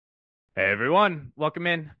Hey everyone, welcome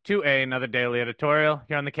in to another daily editorial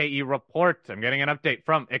here on the KE Report. I'm getting an update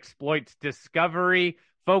from Exploits Discovery,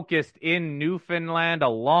 focused in Newfoundland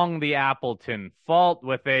along the Appleton Fault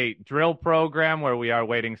with a drill program where we are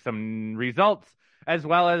waiting some results, as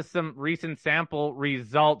well as some recent sample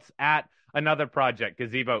results at another project,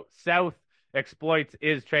 Gazeebow South. Exploits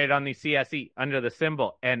is traded on the CSE under the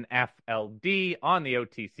symbol NFLD, on the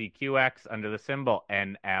OTCQX under the symbol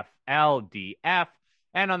NFLDF,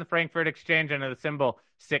 and on the Frankfurt Exchange under the symbol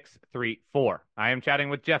 634. I am chatting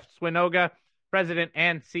with Jeff Swinoga, President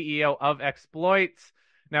and CEO of Exploits.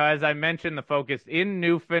 Now, as I mentioned, the focus in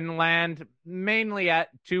Newfoundland, mainly at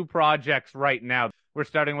two projects right now. We're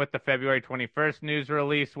starting with the February 21st news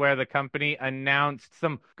release, where the company announced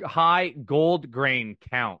some high gold grain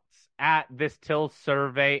counts at this till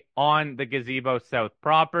survey on the Gazeebow South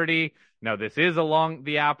property. Now, this is along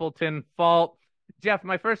the Appleton Fault. Jeff,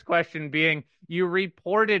 my first question being, you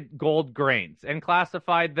reported gold grains and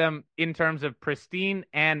classified them in terms of pristine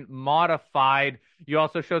and modified. You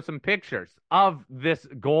also showed some pictures of this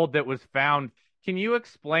gold that was found. Can you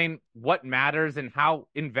explain what matters and how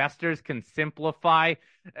investors can simplify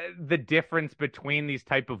the difference between these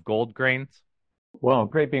type of gold grains? Well,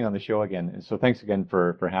 great being on the show again. So thanks again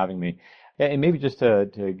for having me. And maybe just to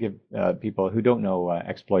give people who don't know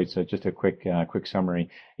exploits just a quick summary.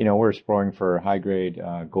 We're exploring for high grade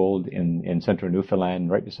gold in central Newfoundland,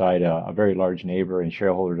 right beside a very large neighbor and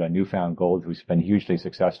shareholder, Newfound Gold, who's been hugely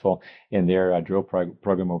successful in their drill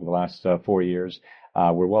program over the last 4 years.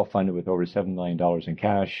 We're well funded with over $7 million in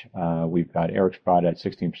cash. We've got Eric Sprott at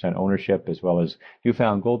 16% ownership, as well as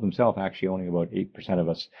Newfound Gold himself actually owning about 8% of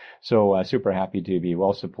us. So super happy to be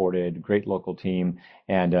well supported, great local team.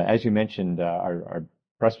 And as you mentioned, our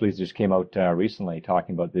press release just came out recently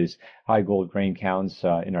talking about these high gold grain counts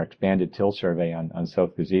in our expanded till survey on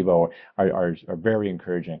South Gazeebow are very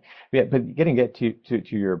encouraging. Yeah, but getting to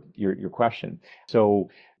your question. So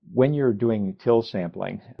when you're doing till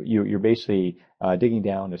sampling, you're basically digging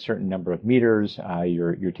down a certain number of meters.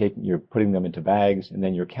 You're putting them into bags, and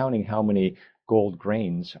then you're counting how many gold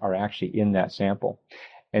grains are actually in that sample.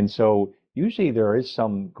 And so usually there is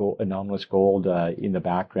some anomalous gold in the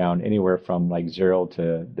background, anywhere from like 0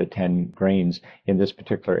 to the 10 grains in this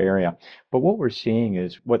particular area. But what we're seeing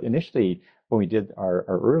is what initially, when we did our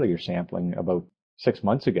earlier sampling about 6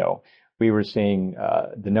 months ago, we were seeing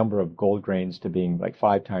the number of gold grains to being like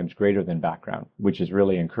 5 times greater than background, which is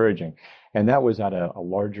really encouraging. And that was at a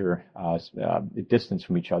larger distance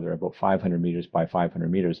from each other, about 500 meters by 500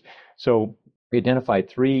 meters. So we identified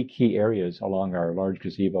 3 key areas along our large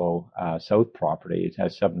Gazeebow South property. It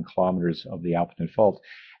has 7 kilometers of the Appleton Fault.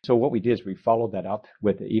 So what we did is we followed that up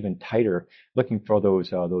with even tighter, looking for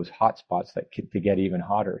those hot spots to get even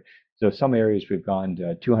hotter. So some areas we've gone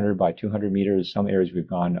 200 by 200 meters. Some areas we've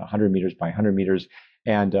gone 100 meters by 100 meters.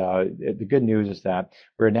 And the good news is that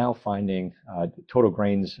we're now finding total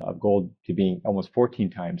grains of gold to be almost 14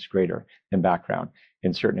 times greater than background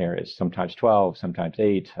in certain areas, sometimes 12, sometimes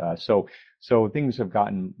 8. So things have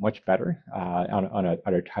gotten much better on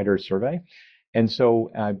a tighter survey. And so,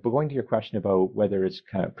 but going to your question about whether it's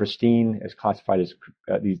kind of pristine, is classified as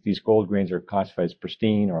these gold grains are classified as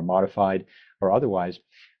pristine or modified or otherwise,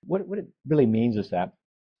 what it really means is that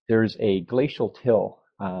there's a glacial till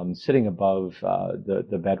sitting above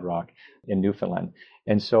the bedrock in Newfoundland.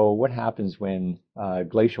 And so what happens when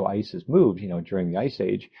glacial ice is moved, during the ice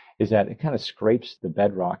age, is that it kind of scrapes the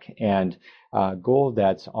bedrock, and gold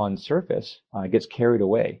that's on surface gets carried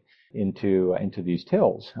away into these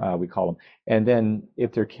tills, we call them. And then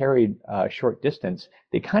if they're carried a short distance,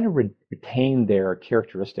 they kind of retain their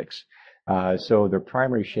characteristics. So their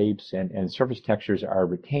primary shapes and surface textures are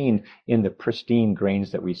retained in the pristine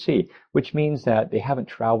grains that we see, which means that they haven't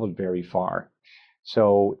traveled very far.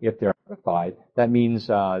 So if they're modified, that means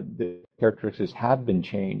the characteristics have been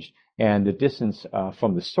changed, and the distance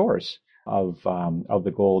from the source of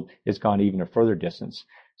the gold has gone even a further distance.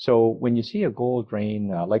 So when you see a gold grain,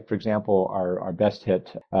 like for example, our best hit,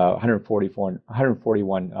 141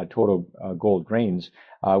 total gold grains,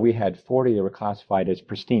 we had 40 that were classified as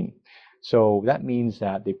pristine. So that means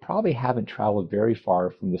that they probably haven't traveled very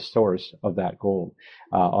far from the source of that gold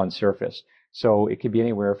on surface. So it could be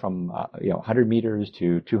anywhere from 100 meters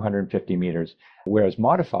to 250 meters, whereas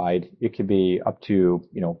modified, it could be up to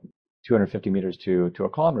 250 meters to a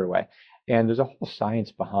kilometer away. And there's a whole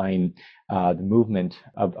science behind the movement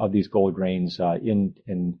of these gold grains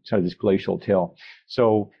in sort of this glacial till.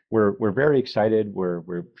 So we're very excited.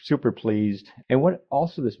 We're super pleased. And what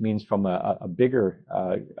also this means from a bigger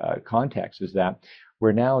context is that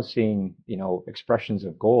we're now seeing, expressions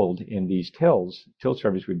of gold in these till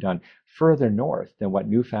surveys we've done further north than what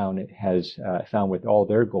Newfound has found with all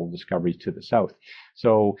their gold discoveries to the south.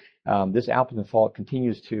 So this Appleton Fault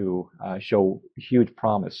continues to show huge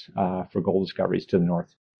promise for gold discoveries to the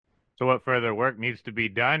north. So what further work needs to be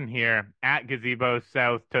done here at Gazeebow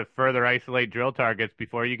South to further isolate drill targets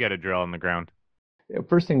before you get a drill on the ground?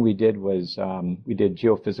 First thing we did was we did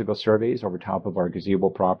geophysical surveys over top of our gazebo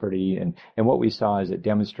property, and what we saw is it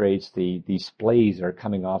demonstrates these splays that are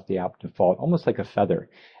coming off the Appleton Fault almost like a feather.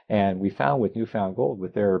 And we found with Newfound Gold,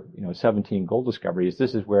 with their 17 gold discoveries,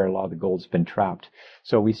 this is where a lot of the gold's been trapped.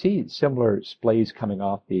 So we see similar splays coming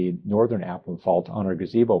off the northern Appleton Fault on our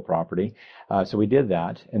gazebo property. So we did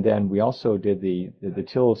that, and then we also did the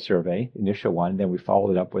till survey, initial one. Then we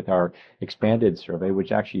followed it up with our expanded survey,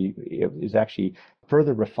 which actually is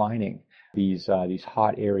further refining these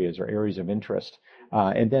hot areas or areas of interest.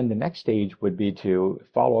 And then the next stage would be to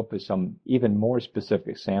follow up with some even more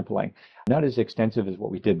specific sampling. Not as extensive as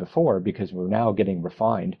what we did before because we're now getting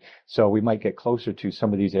refined. So we might get closer to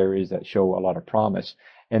some of these areas that show a lot of promise.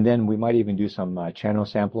 And then we might even do some channel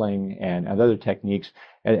sampling and other techniques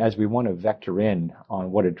as we want to vector in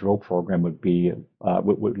on what a drill program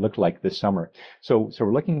would look like this summer. So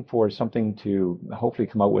we're looking for something to hopefully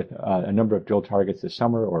come out with a number of drill targets this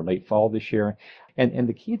summer or late fall this year. And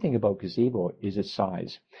the key thing about Gazeebow is its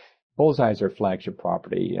size. Bullseye is our flagship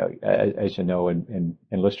property, as you know, and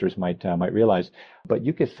listeners might realize. But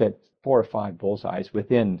you could fit 4 or 5 bullseyes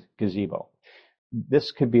within Gazeebow.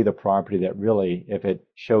 This could be the property that really, if it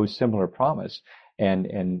shows similar promise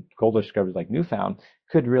and gold discoveries like Newfound,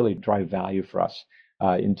 could really drive value for us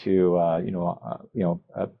into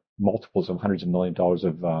multiples of hundreds of $millions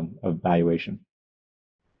of valuation.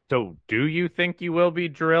 So do you think you will be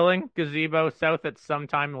drilling Gazeebow South at some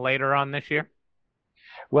time later on this year?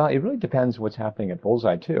 Well, it really depends what's happening at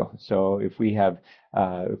Bullseye too. So if we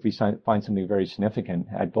find something very significant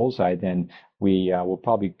at Bullseye, then we will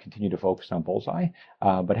probably continue to focus on Bullseye.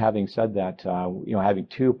 But having said that, having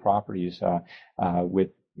 2 properties with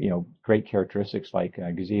great characteristics like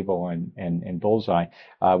Gazeebow and Bullseye,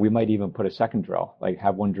 we might even put a second drill, like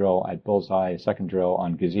have one drill at Bullseye, a second drill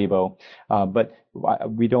on Gazeebow. But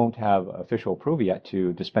we don't have official approval yet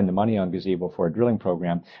to spend the money on Gazeebow for a drilling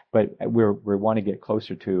program. But we want to get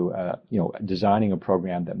closer to designing a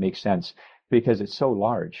program that makes sense because it's so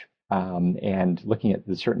large. And looking at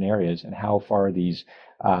the certain areas and how far these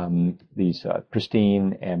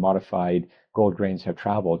pristine and modified gold grains have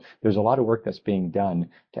traveled, there's a lot of work that's being done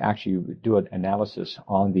to actually do an analysis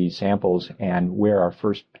on these samples and where our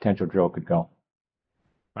first potential drill could go.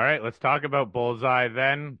 All right, let's talk about Bullseye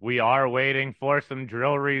then. We are waiting for some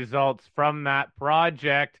drill results from that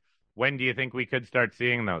project. When do you think we could start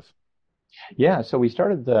seeing those? Yeah, so we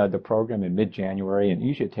started the program in mid-January, and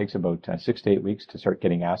usually it takes about 6 to 8 weeks to start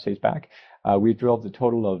getting assays back. We drilled a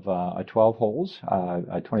total of 12 holes,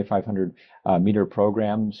 a 2,500 meter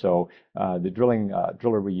program. So the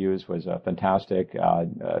driller we used was fantastic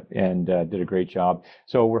and did a great job.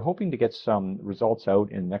 So we're hoping to get some results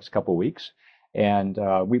out in the next couple of weeks, and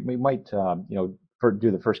we might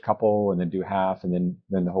do the first couple and then do half and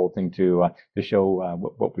then the whole thing to show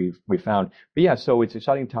what we found. But yeah, so it's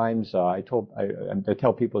exciting times. I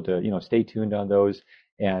tell people to stay tuned on those,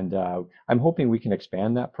 and I'm hoping we can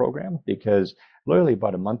expand that program because literally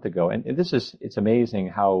about a month ago, and it's amazing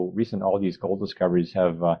how recent all these gold discoveries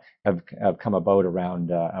have come about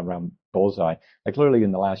around Bullseye. Like literally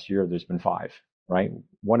in the last year, there's been 5. Right,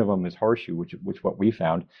 one of them is Horseshoe, which what we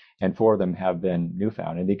found, and 4 of them have been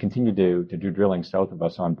Newfound, and they continue to do drilling south of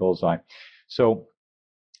us on Bullseye. So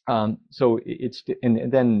and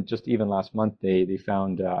then just even last month they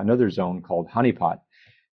found another zone called Honeypot,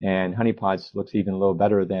 and Honeypots looks even a little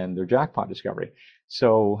better than their Jackpot discovery.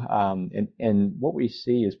 So and what we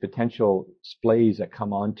see is potential splays that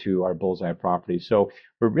come onto our Bullseye property. So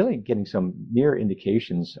we're really getting some near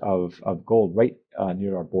indications of gold right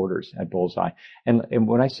near our borders at Bullseye. And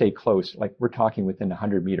when I say close, like we're talking within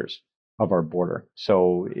 100 meters of our border.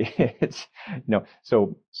 So it's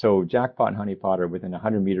so Jackpot and Honeypot are within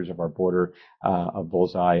 100 meters of our border of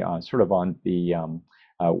Bullseye, sort of on the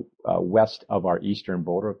west of our eastern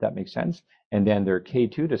border, if that makes sense. And then their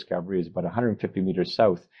K2 discovery is about 150 meters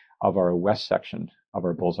south of our west section of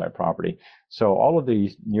our Bullseye property. So all of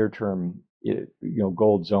these near-term,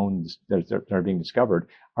 gold zones that are being discovered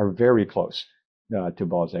are very close to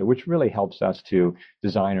Bullseye, which really helps us to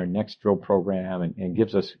design our next drill program and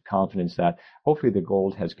gives us confidence that hopefully the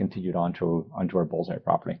gold has continued onto our Bullseye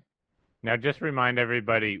property. Now, just remind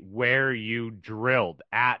everybody where you drilled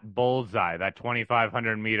at Bullseye, that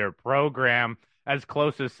 2,500 meter program. as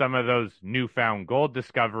close as some of those newfound gold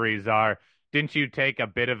discoveries are, didn't you take a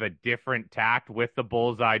bit of a different tact with the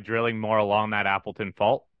Bullseye drilling more along that Appleton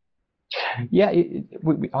fault? Yeah, I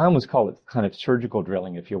almost call it kind of surgical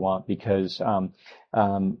drilling, if you want, because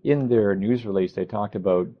in their news release they talked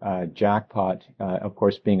about jackpot, of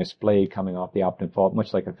course, being a splay coming off the Appleton Fault,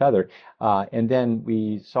 much like a feather, and then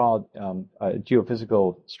we saw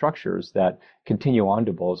geophysical structures that continue on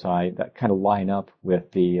to Bullseye that kind of line up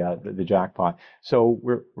with the jackpot. So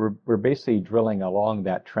we're basically drilling along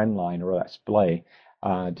that trend line or that splay.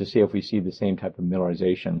 To see if we see the same type of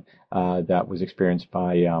mineralization that was experienced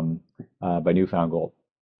by Newfound Gold.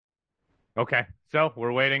 Okay, so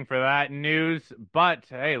we're waiting for that news. But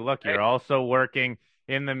hey, look, you're also working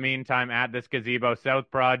in the meantime at this Gazeebow South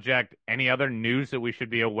project. Any other news that we should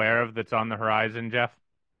be aware of that's on the horizon, Jeff?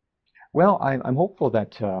 Well, I'm hopeful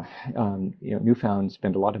that Newfound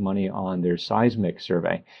spent a lot of money on their seismic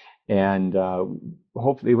survey, and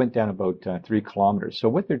hopefully it went down about 3 kilometers. So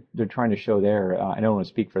what they're trying to show there, I don't want to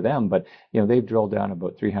speak for them, but they've drilled down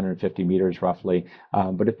about 350 meters roughly.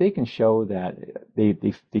 But if they can show that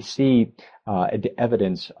they see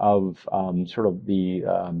evidence of sort of the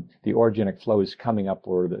orogenic flows coming up,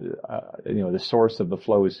 or the source of the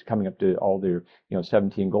flows coming up to all their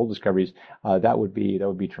 17 gold discoveries, that would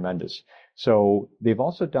be tremendous. So they've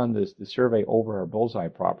also done the survey over our Bullseye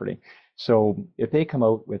property. So if they come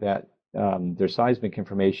out with that their seismic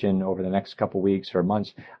information over the next couple of weeks or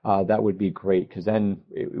months, that would be great, because then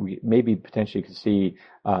we maybe potentially could see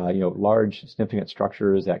large significant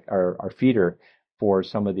structures that are feeder for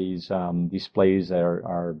some of these splays that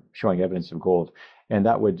are showing evidence of gold. And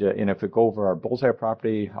that would, and if it go over our Bullseye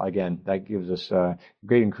property, again, that gives us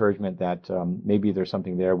great encouragement that maybe there's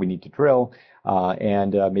something there we need to drill,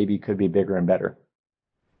 and maybe it could be bigger and better.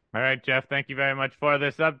 All right, Jeff, thank you very much for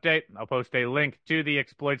this update. I'll post a link to the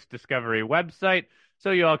Exploits Discovery website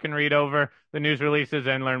so you all can read over the news releases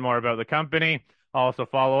and learn more about the company. I'll also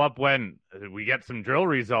follow up when we get some drill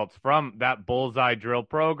results from that Bullseye drill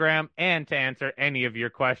program and to answer any of your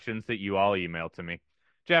questions that you all email to me.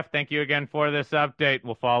 Jeff, thank you again for this update.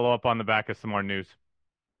 We'll follow up on the back of some more news.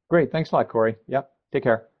 Great. Thanks a lot, Corey. Yep. Take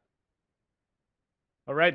care. All right.